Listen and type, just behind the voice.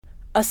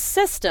A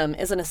system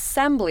is an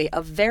assembly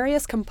of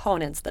various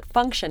components that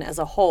function as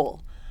a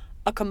whole.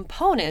 A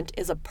component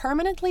is a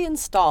permanently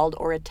installed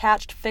or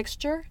attached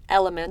fixture,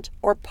 element,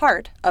 or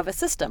part of a system.